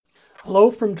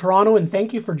Hello from Toronto, and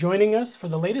thank you for joining us for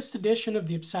the latest edition of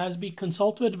the IPSASB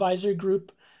Consultative Advisory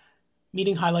Group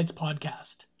Meeting Highlights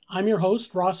podcast. I'm your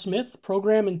host, Ross Smith,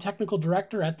 Program and Technical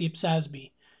Director at the IPSASB.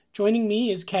 Joining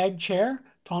me is CAG Chair,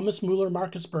 Thomas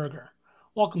Mueller-Marcusberger.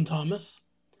 Welcome, Thomas.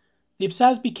 The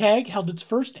IPSASB CAG held its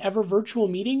first ever virtual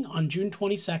meeting on June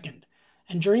 22nd,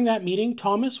 and during that meeting,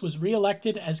 Thomas was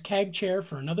re-elected as CAG Chair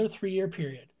for another 3-year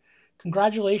period.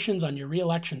 Congratulations on your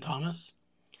re-election, Thomas.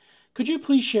 Could you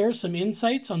please share some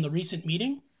insights on the recent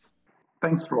meeting?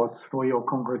 Thanks, Ross, for your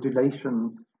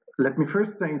congratulations. Let me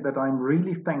first say that I'm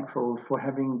really thankful for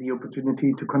having the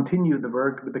opportunity to continue the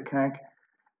work with the CAG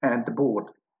and the board.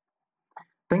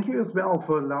 Thank you as well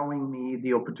for allowing me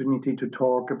the opportunity to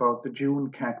talk about the June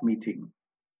CAG meeting.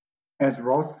 As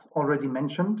Ross already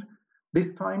mentioned,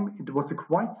 this time it was a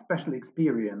quite special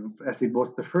experience as it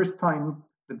was the first time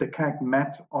that the CAG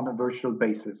met on a virtual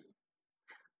basis.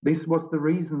 This was the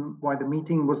reason why the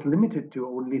meeting was limited to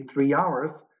only 3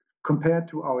 hours compared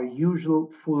to our usual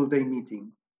full-day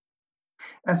meeting.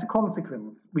 As a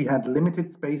consequence, we had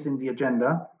limited space in the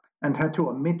agenda and had to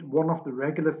omit one of the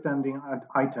regular standing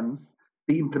items,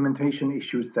 the implementation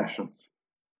issues sessions.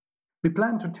 We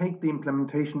plan to take the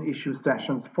implementation issues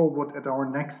sessions forward at our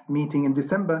next meeting in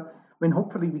December, when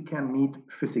hopefully we can meet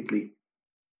physically.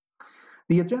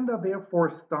 The agenda therefore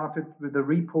started with the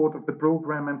report of the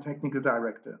Program and Technical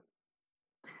Director.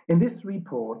 In this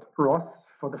report, Ross,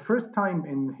 for the first time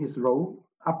in his role,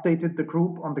 updated the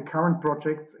group on the current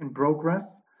projects in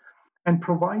progress and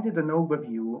provided an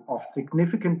overview of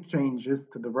significant changes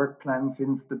to the work plan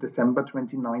since the December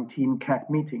 2019 CAG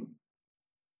meeting.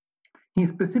 He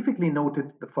specifically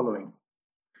noted the following.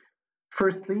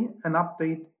 Firstly, an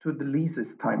update to the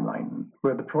leases timeline,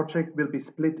 where the project will be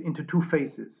split into 2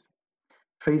 phases.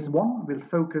 Phase 1 will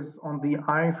focus on the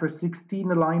IFRS 16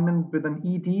 alignment with an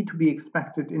ED to be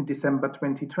expected in December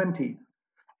 2020,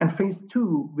 and Phase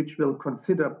 2, which will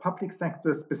consider public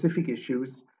sector specific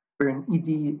issues, where an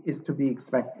ED is to be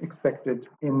expected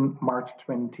in March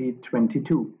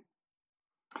 2022.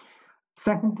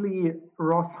 Secondly,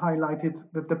 Ross highlighted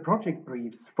that the project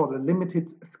briefs for the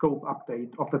limited scope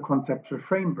update of the conceptual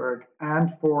framework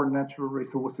and for natural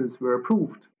resources were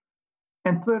approved.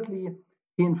 And thirdly,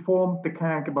 he informed the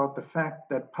CAG about the fact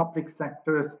that public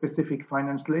sector specific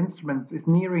financial instruments is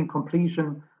nearing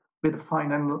completion with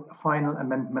final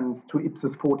amendments to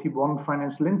IPSAS 41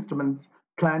 financial instruments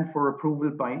planned for approval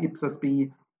by IPSASB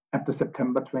at the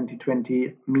September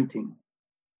 2020 meeting.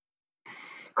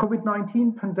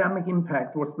 COVID-19 pandemic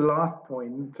impact was the last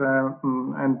point,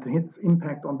 and its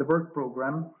impact on the work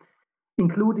program,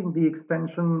 including the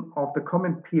extension of the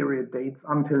comment period dates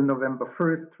until November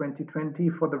 1st, 2020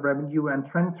 for the revenue and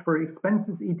transfer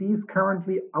expenses EDs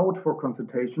currently out for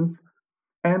consultations,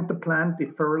 and the planned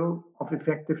deferral of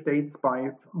effective dates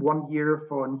by 1 year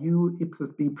for new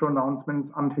IPSASB pronouncements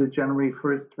until January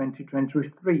 1st,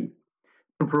 2023,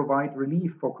 to provide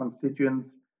relief for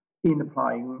constituents in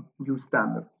applying new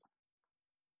standards.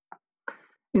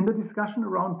 In the discussion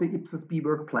around the IPSASB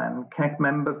work plan, CAG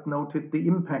members noted the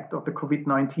impact of the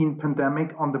COVID-19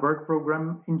 pandemic on the work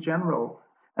program in general,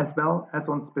 as well as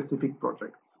on specific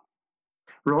projects.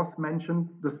 Ross mentioned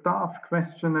the staff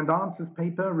question and answers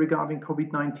paper regarding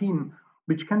COVID-19,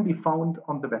 which can be found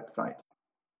on the website.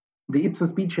 The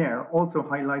IPSASB chair also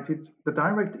highlighted the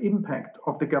direct impact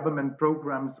of the government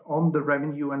programs on the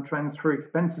revenue and transfer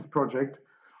expenses project,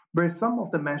 where some of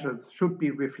the measures should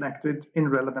be reflected in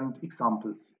relevant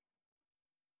examples.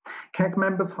 CAG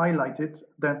members highlighted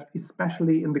that,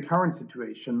 especially in the current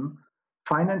situation,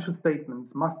 financial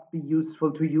statements must be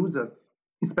useful to users,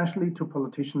 especially to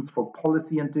politicians for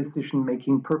policy and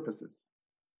decision-making purposes.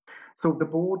 So the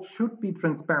board should be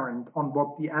transparent on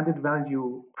what the added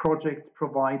value projects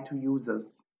provide to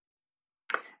users.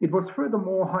 It was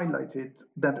furthermore highlighted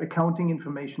that accounting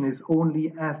information is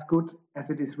only as good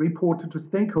as it is reported to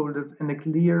stakeholders in a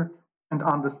clear and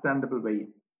understandable way.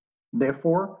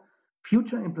 Therefore,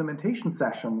 future implementation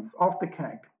sessions of the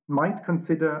CAG might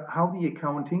consider how the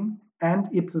accounting and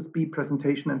IPSASB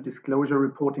presentation and disclosure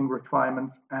reporting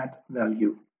requirements add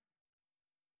value.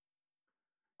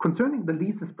 Concerning the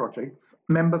leases projects,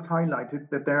 members highlighted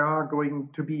that there are going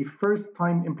to be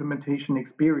first-time implementation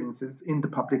experiences in the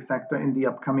public sector in the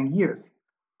upcoming years,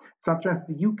 such as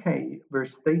the UK, where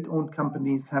state-owned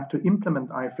companies have to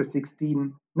implement IFRS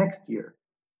 16 next year.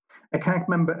 A CAG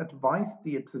member advised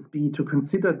the IPSASB to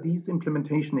consider these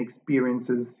implementation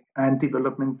experiences and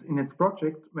developments in its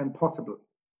project when possible.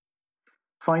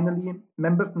 Finally,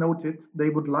 members noted they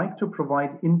would like to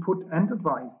provide input and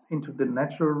advice into the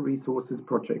natural resources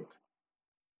project.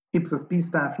 IPSASB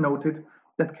staff noted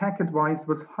that CAG advice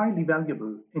was highly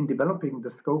valuable in developing the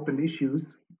scope and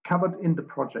issues covered in the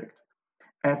project,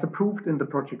 as approved in the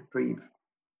project brief,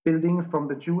 building from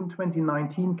the June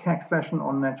 2019 CAG session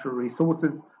on natural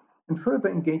resources, and further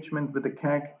engagement with the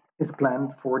CAG is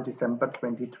planned for December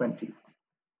 2020.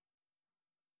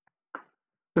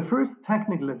 The first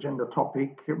technical agenda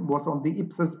topic was on the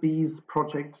IPSAS-B's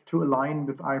project to align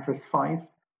with IFRS 5,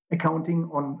 accounting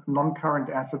on non-current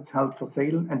assets held for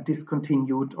sale and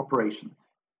discontinued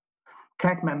operations.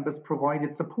 CAG members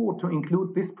provided support to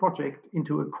include this project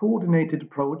into a coordinated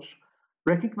approach,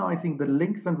 recognizing the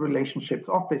links and relationships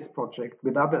of this project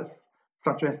with others,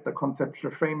 such as the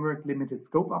Conceptual Framework Limited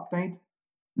Scope Update,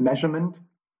 Measurement,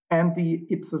 and the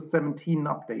IPSAS 17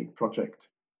 Update project.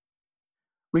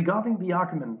 Regarding the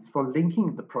arguments for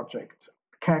linking the project,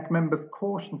 CAG members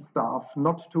cautioned staff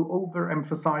not to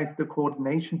overemphasize the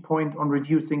coordination point on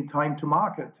reducing time to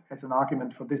market as an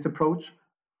argument for this approach,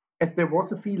 as there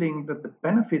was a feeling that the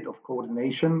benefit of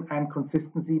coordination and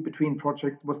consistency between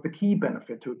projects was the key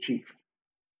benefit to achieve.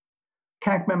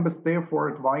 CAG members therefore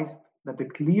advised that a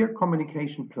clear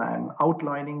communication plan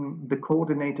outlining the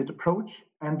coordinated approach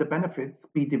and the benefits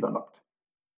be developed.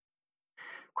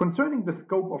 Concerning the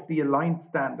scope of the aligned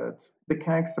standard, the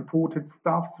CAG supported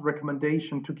staff's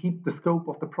recommendation to keep the scope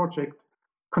of the project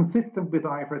consistent with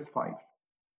IFRS 5.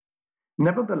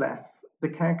 Nevertheless, the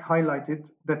CAG highlighted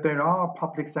that there are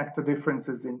public sector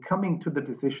differences in coming to the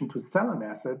decision to sell an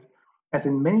asset, as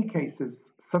in many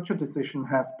cases, such a decision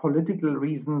has political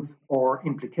reasons or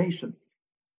implications.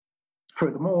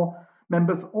 Furthermore,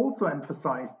 members also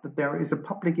emphasized that there is a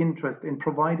public interest in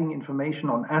providing information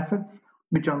on assets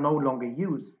which are no longer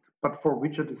used, but for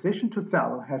which a decision to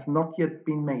sell has not yet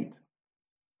been made.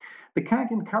 The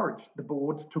CAG encouraged the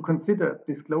board to consider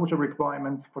disclosure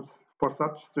requirements for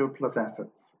such surplus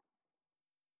assets.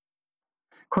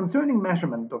 Concerning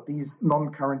measurement of these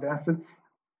non-current assets,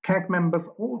 CAG members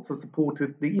also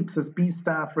supported the IPSAS-B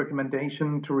staff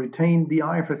recommendation to retain the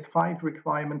IFRS 5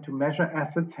 requirement to measure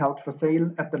assets held for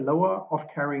sale at the lower of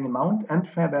carrying amount and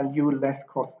fair value less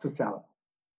cost to sell.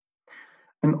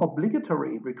 An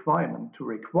obligatory requirement to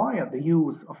require the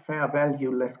use of fair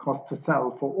value less cost to sell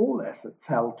for all assets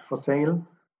held for sale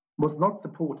was not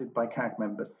supported by CAG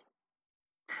members.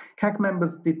 CAG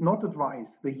members did not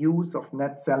advise the use of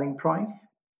net selling price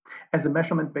as a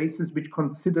measurement basis which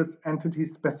considers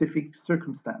entity-specific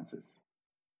circumstances.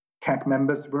 CAG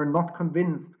members were not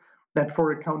convinced that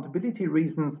for accountability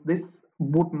reasons this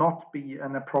would not be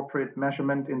an appropriate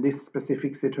measurement in this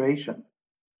specific situation.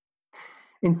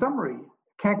 In summary,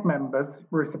 CAG members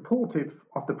were supportive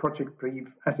of the project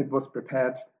brief as it was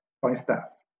prepared by staff.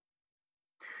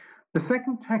 The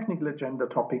second technical agenda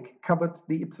topic covered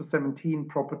the IPSAS 17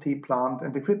 Property, Plant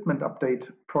and Equipment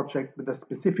Update project with a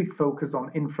specific focus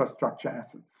on infrastructure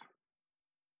assets.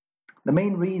 The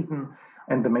main reason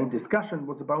and the main discussion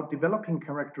was about developing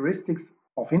characteristics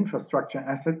of infrastructure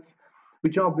assets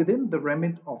which are within the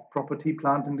remit of property,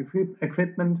 plant and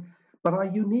equipment, but are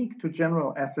unique to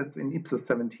general assets in IPSAS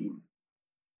 17.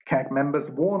 CAG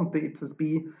members warned the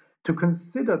IPSAS-B to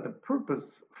consider the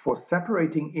purpose for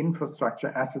separating infrastructure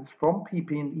assets from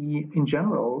PP&E in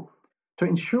general to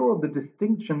ensure the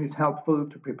distinction is helpful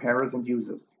to preparers and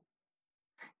users.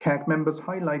 CAG members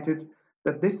highlighted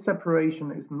that this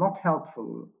separation is not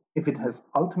helpful if it has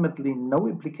ultimately no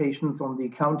implications on the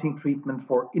accounting treatment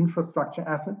for infrastructure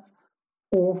assets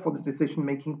or for the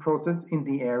decision-making process in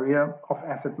the area of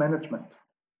asset management.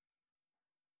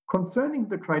 Concerning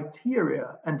the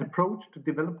criteria and approach to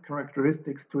develop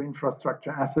characteristics to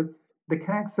infrastructure assets, the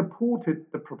CAG supported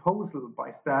the proposal by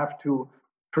staff to,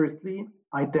 firstly,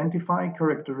 identify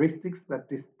characteristics that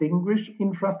distinguish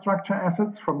infrastructure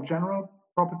assets from general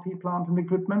property, plant and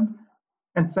equipment,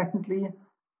 and secondly,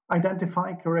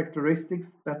 identify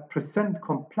characteristics that present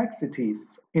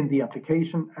complexities in the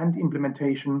application and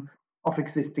implementation of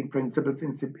existing principles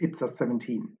in IPSAS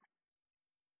 17.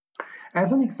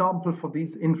 As an example for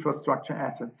these infrastructure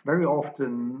assets, very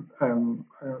often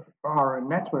are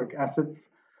network assets,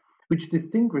 which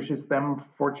distinguishes them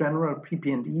for general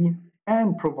PP&E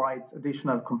and provides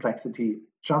additional complexity,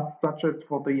 just such as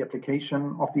for the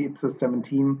application of the IPSAS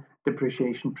 17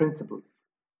 depreciation principles.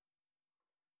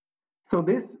 So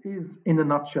this is, in a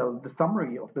nutshell, the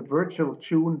summary of the virtual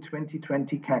June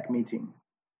 2020 CAG meeting.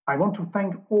 I want to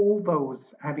thank all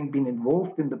those having been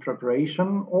involved in the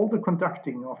preparation or the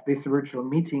conducting of this virtual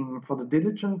meeting for the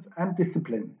diligence and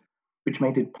discipline, which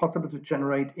made it possible to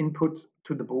generate input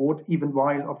to the board even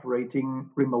while operating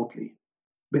remotely.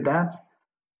 With that,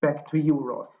 back to you,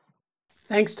 Ross.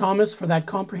 Thanks, Thomas, for that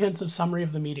comprehensive summary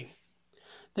of the meeting.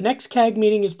 The next CAG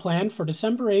meeting is planned for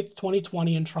December 8th,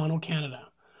 2020 in Toronto, Canada.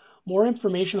 More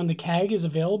information on the CAG is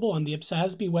available on the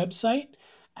IPSASB website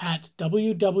at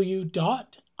www.ipsasb.org.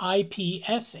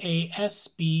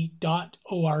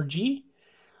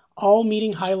 All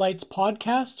meeting highlights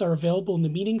podcasts are available in the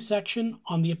meeting section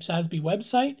on the IPSASB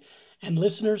website, and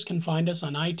listeners can find us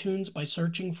on iTunes by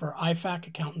searching for IFAC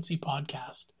Accountancy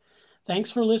Podcast. Thanks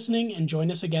for listening, and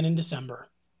join us again in December.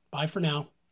 Bye for now.